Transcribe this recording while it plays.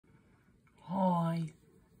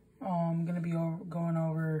going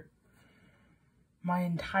over my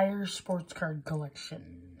entire sports card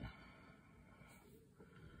collection.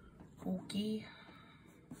 Okay.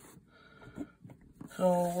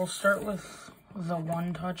 So we'll start with the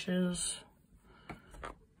one touches.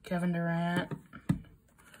 Kevin Durant.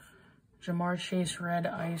 Jamar Chase Red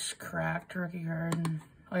Ice cracked rookie card.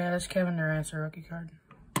 Oh yeah, that's Kevin Durant's rookie card.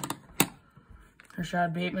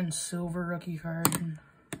 Rashad Bateman silver rookie card.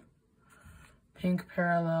 Pink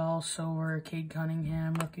parallel silver Cade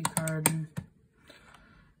Cunningham rookie card.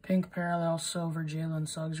 Pink parallel silver Jalen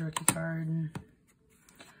Suggs rookie card.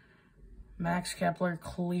 Max Kepler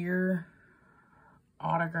clear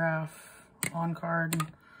autograph on card.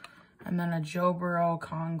 And then a Joe Burrow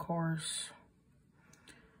concourse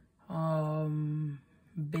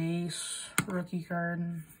base rookie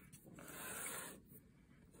card.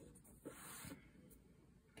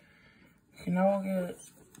 Okay, now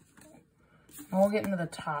we'll get into the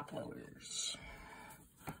top loaders.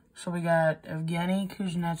 So we got Evgeny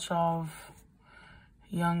Kuznetsov,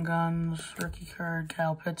 Young Guns rookie card,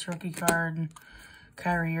 Kyle Pitts rookie card,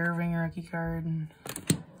 Kyrie Irving rookie card,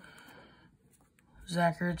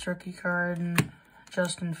 Zach Ertz rookie card,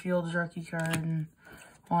 Justin Fields rookie card,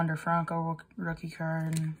 Wander Franco rookie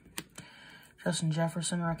card, Justin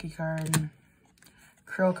Jefferson rookie card,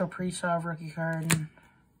 Kirill Kaprizov rookie card,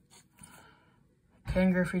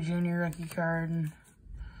 Ken Griffey Jr. rookie card,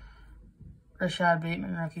 Rashad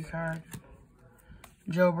Bateman rookie card,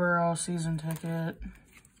 Joe Burrow season ticket,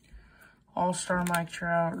 All-Star Mike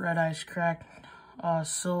Trout, Red Ice cracked,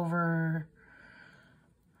 silver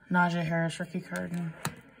Najee Harris rookie card,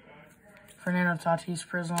 Fernando Tatis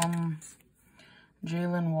Prism,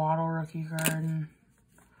 Jalen Waddle rookie card,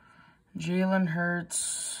 Jalen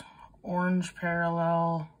Hurts orange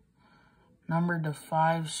parallel numbered to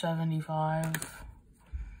 575,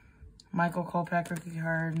 Michael Kopech rookie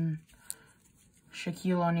card,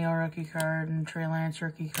 Shaquille O'Neal rookie card, and Trey Lance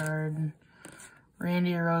rookie card,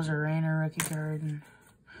 Randy Arozarena rookie card,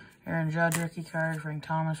 Aaron Judge rookie card, Frank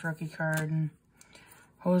Thomas rookie card,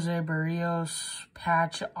 Jose Barrios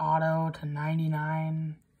patch auto to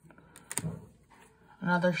 99,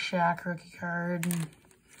 another Shaq rookie card,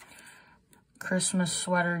 Christmas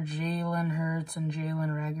sweater Jalen Hurts and Jalen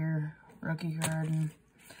Reagor rookie card,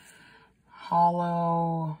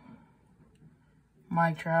 hollow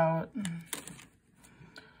Mike Trout,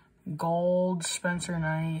 gold Spencer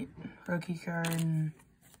Knight rookie card,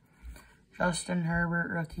 Justin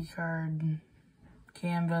Herbert rookie card,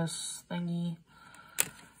 canvas thingy,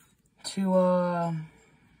 Tua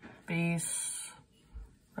base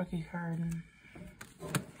rookie card.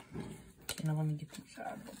 Okay, now let me get these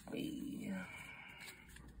out of the way.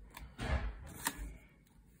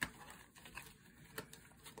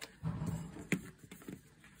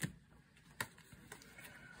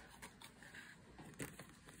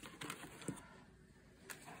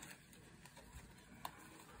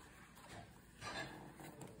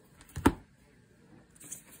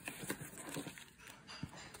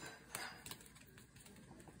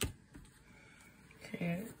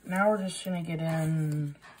 Okay, now we're just gonna get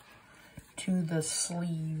in to the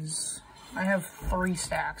sleeves. I have 3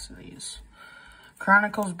 stacks of these.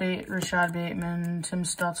 Chronicles Rashad Bateman, Tim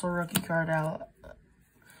Stutzel rookie card,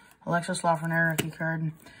 Alexis Lafreniere rookie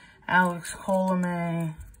card, Alex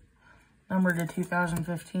Colomé numbered to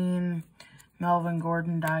 2015, Melvin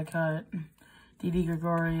Gordon die cut, Didi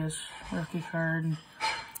Gregorius rookie card,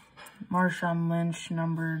 Marshawn Lynch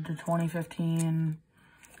numbered to 2015,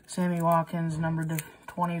 Sammy Watkins numbered to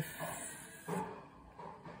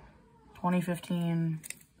 2015,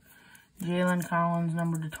 Jalen Collins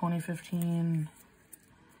numbered to 2015,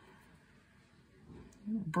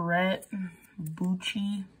 Brett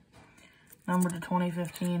Bucci numbered to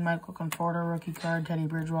 2015, Michael Conforto rookie card, Teddy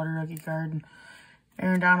Bridgewater rookie card,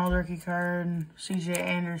 Aaron Donald rookie card, CJ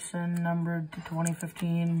Anderson numbered to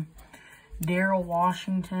 2015, Daryl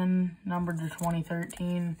Washington numbered to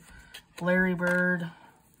 2013, Larry Bird,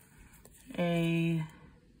 a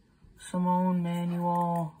Simone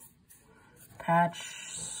Manuel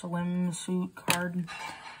patch swimsuit card,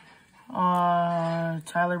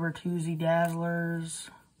 Tyler Bertuzzi Dazzlers,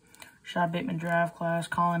 Rashad Bateman draft class,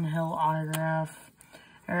 Colin Hill autograph,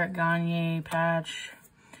 Eric Gagne patch,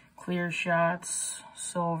 clear shots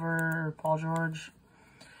silver Paul George,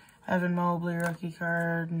 Evan Mobley rookie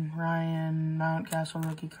card, Ryan Mountcastle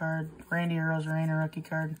rookie card, Randy Arozarena rookie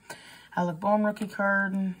card, Alec Bohm rookie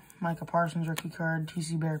card, Micah Parsons rookie card,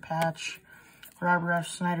 TC Bear patch, Robert F.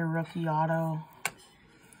 Snyder rookie auto,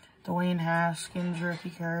 Dwayne Haskins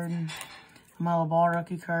rookie card, LaMelo Ball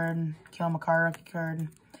rookie card, Kale McCarr rookie card,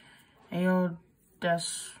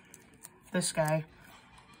 this guy,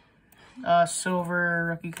 Silver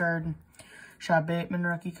rookie card. Rashad Bateman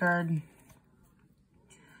rookie card.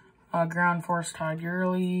 Ground Force Todd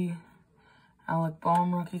Gurley. Alec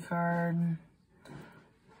Bohm rookie card.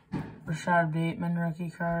 Rashad Bateman rookie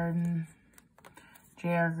card.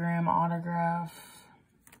 J.R. Graham autograph.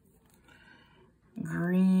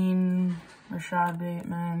 Green, Rashad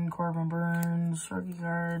Bateman, Corbin Burns rookie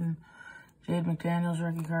card. Jade McDaniels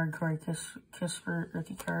rookie card. Corey Kispert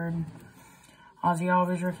rookie card. Ozzy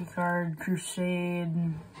Alves rookie card.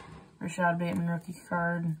 Crusade, Rashad Bateman rookie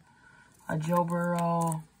card. Joe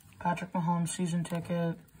Burrow, Patrick Mahomes season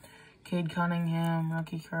ticket. Cade Cunningham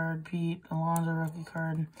rookie card. Pete Alonso rookie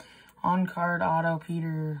card. On card auto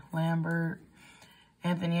Peter Lambert.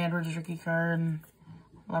 Anthony Edwards rookie card.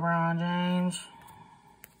 LeBron James.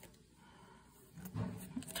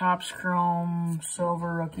 Topps Chrome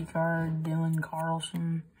Silver rookie card. Dylan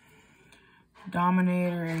Carlson.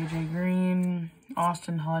 Dominator AJ Green.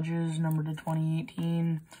 Austin Hodges numbered to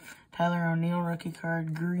 2018. Tyler O'Neill rookie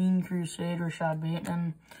card. Green Crusade Rashad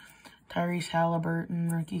Bateman. Tyrese Halliburton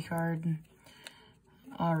rookie card.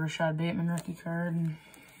 Rashad Bateman rookie card.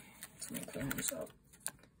 Let me clean this up.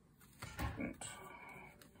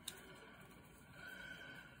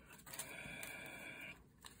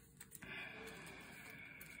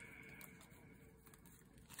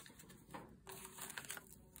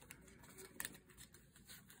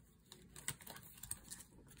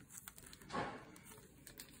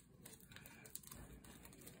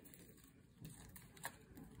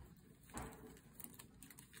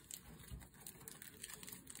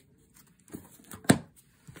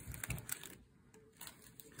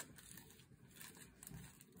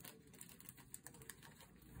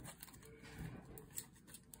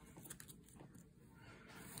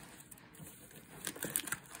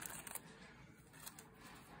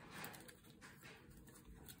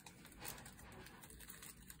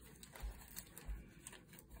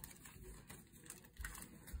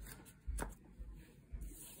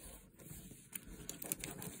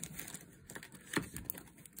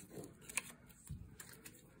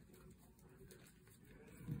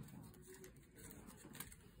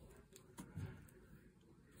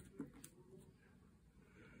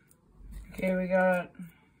 Okay, we got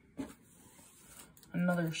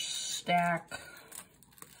another stack.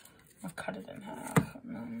 I'll cut it in half.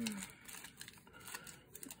 And then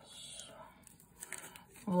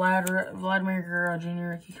Vladimir Guerrero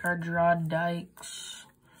Jr. rookie card. Gerard Dykes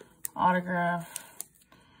autograph.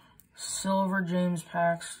 Silver James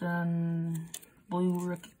Paxton blue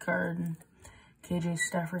rookie card. KJ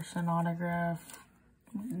Stefferson autograph.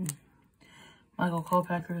 Michael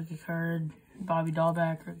Kopech rookie card. Bobby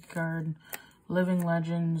Dahlback rookie card. Living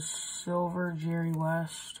Legends Silver Jerry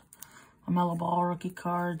West. LaMelo Ball rookie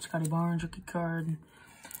card. Scotty Barnes rookie card.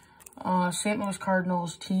 St. Louis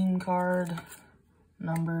Cardinals team card.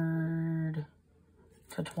 Numbered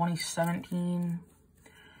to 2017.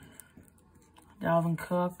 Dalvin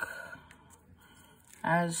Cook.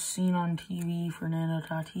 As seen on TV, Fernando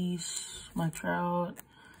Tatis. Mike Trout.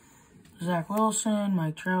 Zach Wilson.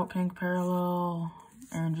 Mike Trout pink parallel.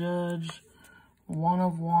 Aaron Judge. 1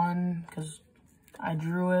 of 1, because I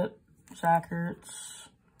drew it. Zach Ertz.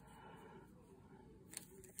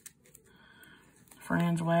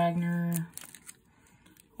 Franz Wagner.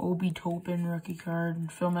 Obi Toppin rookie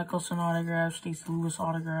card. Phil Mickelson autograph. Stacey Lewis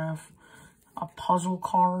autograph. A puzzle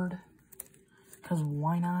card, because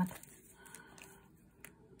why not?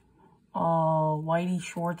 Whitey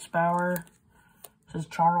Schwartzbauer. Says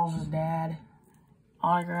Charles' dad.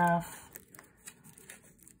 Autograph.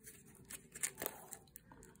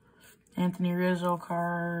 Anthony Rizzo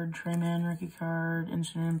card, Trey Mann rookie card,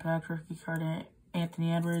 Instant Impact rookie card,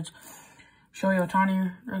 Anthony Edwards, Shohei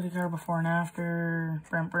Ohtani rookie card before and after,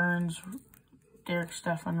 Brent Burns, Derek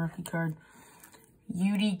Stefan rookie card,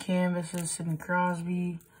 UD Canvases, Sidney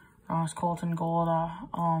Crosby, Ross Colton Gold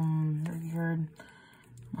rookie card,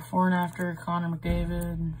 before and after, Connor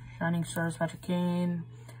McDavid, Shining Stars, Patrick Kane,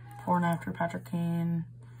 before and after, Patrick Kane,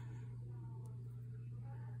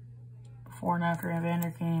 before and after,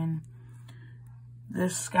 Evander Kane.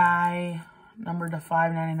 This guy, numbered to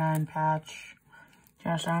 599 patch.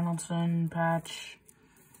 Josh Donaldson patch.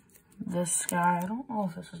 This guy, I don't know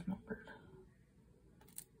if this is numbered.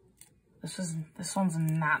 This one's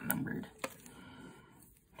not numbered.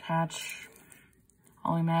 Patch.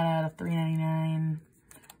 Ollie Matt out of 399.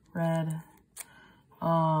 Red.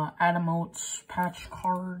 Adam Oates patch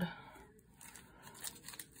card.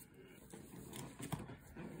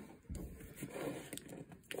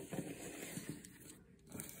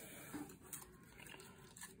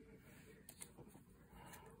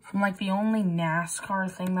 From like the only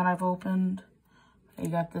NASCAR thing that I've opened You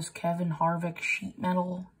got this Kevin Harvick sheet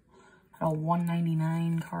metal at a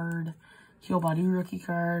 199 card. Keel Badu rookie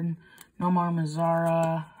card. Nomar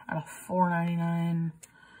Mazara at a 499.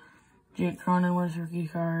 Jake Cronenworth rookie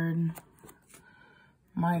card.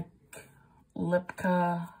 Mike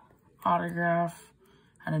Lipka autograph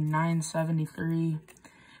at a 973.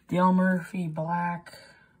 Dale Murphy black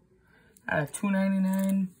at a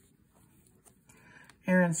 299.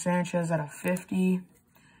 Aaron Sanchez at a 50.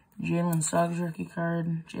 Jalen Suggs rookie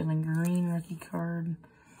card. Jalen Green rookie card.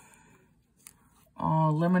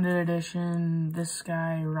 Limited edition. This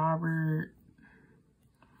guy, Robert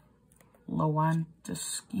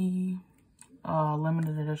Lewandowski.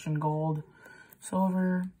 Limited edition gold,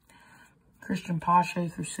 silver. Christian Pache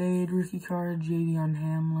Crusade rookie card. Javion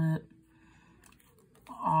Hamlet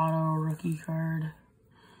auto rookie card.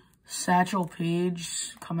 Satchel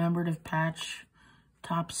Paige commemorative patch,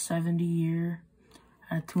 top 70 year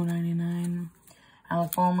at $2.99.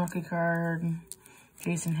 Alec Boehm rookie card.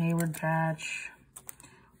 Jason Hayward patch.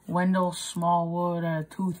 Wendell Smallwood at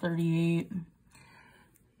 $2.38.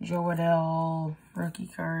 Joe Adell rookie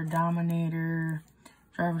card. Dominator.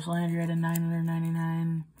 Jarvis Landry at a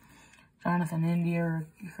 $9.99. Jonathan India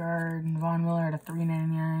rookie card. Von Miller at a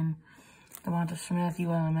 $3.99. Devonta Smith,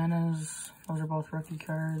 Eli Jimenez. Those are both rookie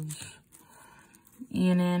cards.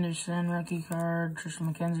 Ian Anderson rookie card.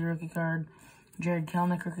 Tristan McKenzie rookie card. Jared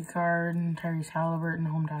Kelnick rookie card. Tyrese Halliburton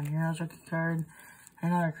Hometown Heroes rookie card.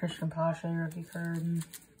 Another Christian Pache rookie card.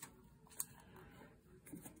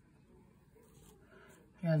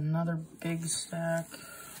 Got another big stack.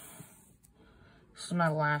 This is my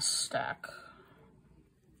last stack.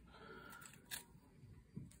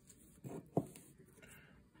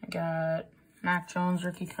 I got Mac Jones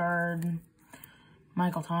rookie card.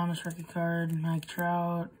 Michael Thomas rookie card. Mike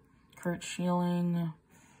Trout. Kurt Schilling.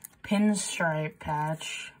 Pinstripe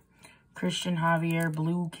patch. Christian Javier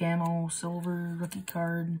blue camo silver rookie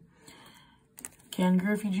card. Ken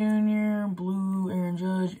Griffey Jr. blue Aaron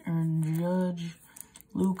Judge.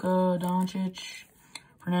 Luka Doncic.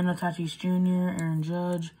 Fernando Tatis Jr. Aaron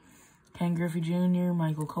Judge. Ken Griffey Jr.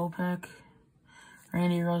 Michael Kopech.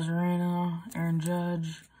 Randy Rosarena. Aaron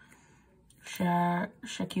Judge.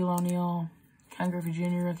 Shaquille O'Neal. Ken Griffey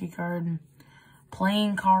Jr. rookie card.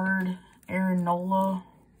 Playing card. Aaron Nola.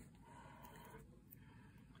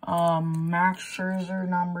 Max Scherzer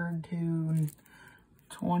numbered to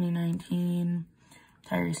 2019.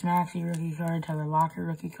 Tyrese Maxey rookie card. Tyler Lockett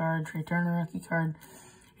rookie card. Trey Turner rookie card.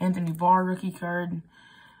 Anthony Barr rookie card.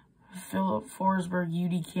 Philip Forsberg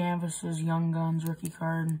UD Canvases Young Guns rookie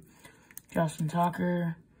card. Justin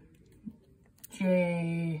Tucker.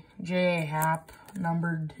 J.A. Happ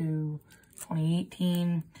numbered to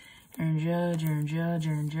 2018. Aaron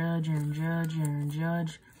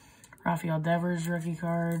Judge. Rafael Devers rookie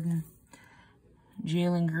card.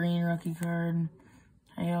 Jalen Green rookie card.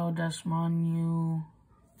 Ayo Desmonu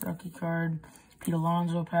rookie card. Pete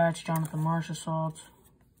Alonso patch. Jonathan Marchessault.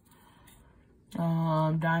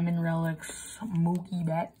 Diamond Relics. Mookie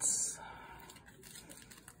Betts.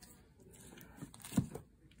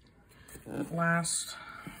 Last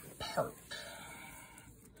part.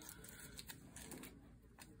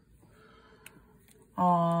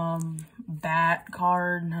 Bat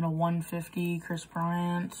card at a 150, Chris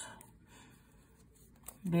Bryant.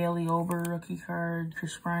 Bailey Ober rookie card,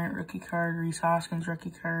 Chris Bryant rookie card, Rhys Hoskins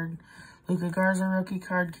rookie card, Luka Garza rookie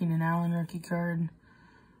card, Keenan Allen rookie card,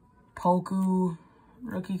 Poku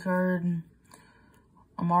rookie card,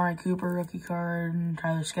 Amari Cooper rookie card,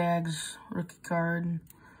 Tyler Skaggs rookie card,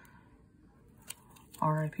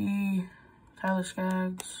 RIP, Tyler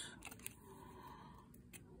Skaggs.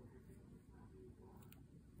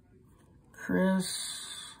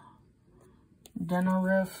 Chris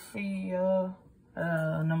Denorefia,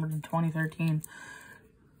 numbered in 2013.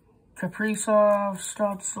 Kaprizov,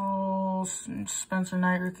 Stutzel, Spencer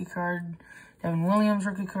Knight rookie card, Devin Williams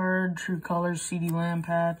rookie card, True Colors CeeDee Lamb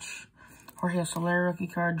patch, Jorge Soler rookie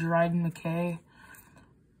card, Dryden McKay,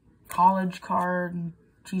 college card,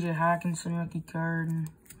 TJ Hawkinson rookie card,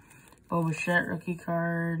 Bo Bichette rookie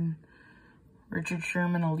card, Richard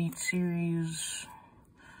Sherman Elite Series,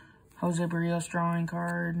 Jose Barrios drawing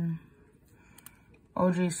card.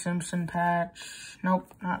 O.J. Simpson patch.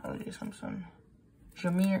 Nope, not O.J. Simpson.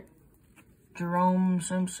 Jerome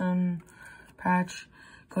Simpson patch.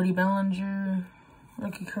 Cody Bellinger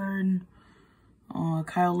rookie card.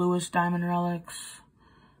 Kyle Lewis Diamond Relics.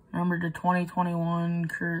 Numbered to 2021.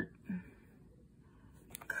 Kurt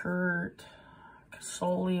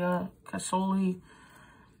Casoli.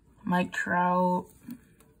 Mike Trout.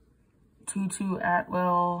 Tutu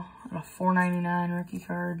Atwell, a $4.99 rookie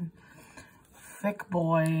card. Thick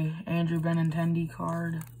Boy, Andrew Benintendi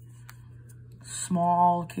card.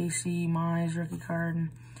 Small, Casey Mize rookie card.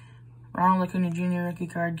 Ronald Acuna Jr. rookie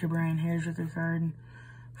card. Brian Harris rookie card.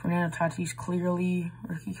 Fernando Tatis Clearly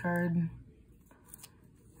rookie card.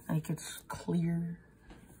 Like it's clear.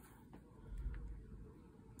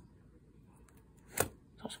 It's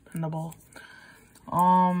also bendable.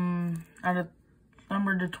 Out of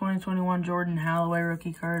numbered to 2021 Jordan Halloway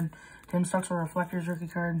rookie card. Tim Stuxel Reflectors rookie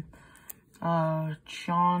card.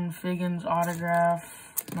 Sean Figgins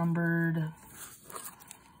autograph numbered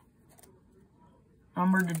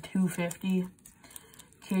to 250.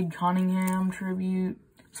 Cade Cunningham tribute.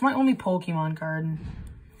 It's my only Pokemon card.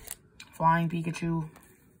 Flying Pikachu.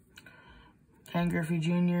 Ken Griffey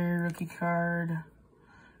Jr. rookie card.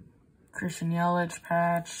 Christian Yelich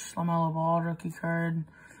patch. LaMelo Ball rookie card.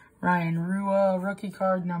 Ryan Rua rookie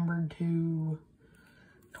card numbered to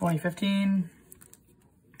 2015.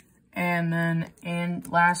 And then,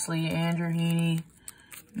 lastly, Andrew Heaney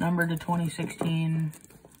numbered to 2016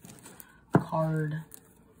 card.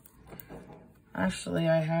 Actually,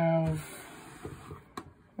 I have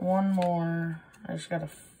one more. I just gotta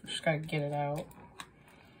get it out.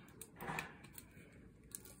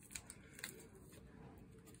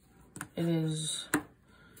 It is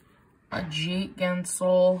a Jake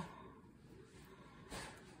Gensel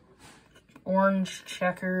orange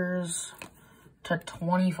checkers to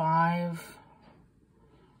 25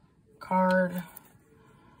 card.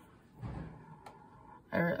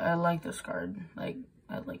 I like this card. I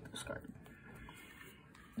like this card.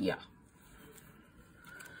 Yeah.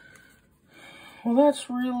 Well, that's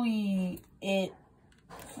really it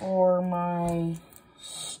for my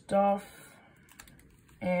stuff.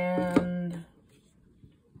 And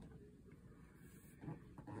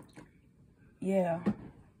yeah.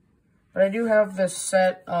 But I do have this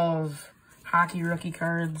set of hockey rookie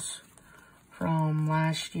cards from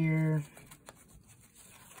last year.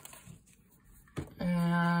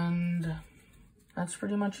 And that's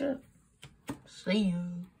pretty much it. See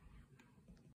you.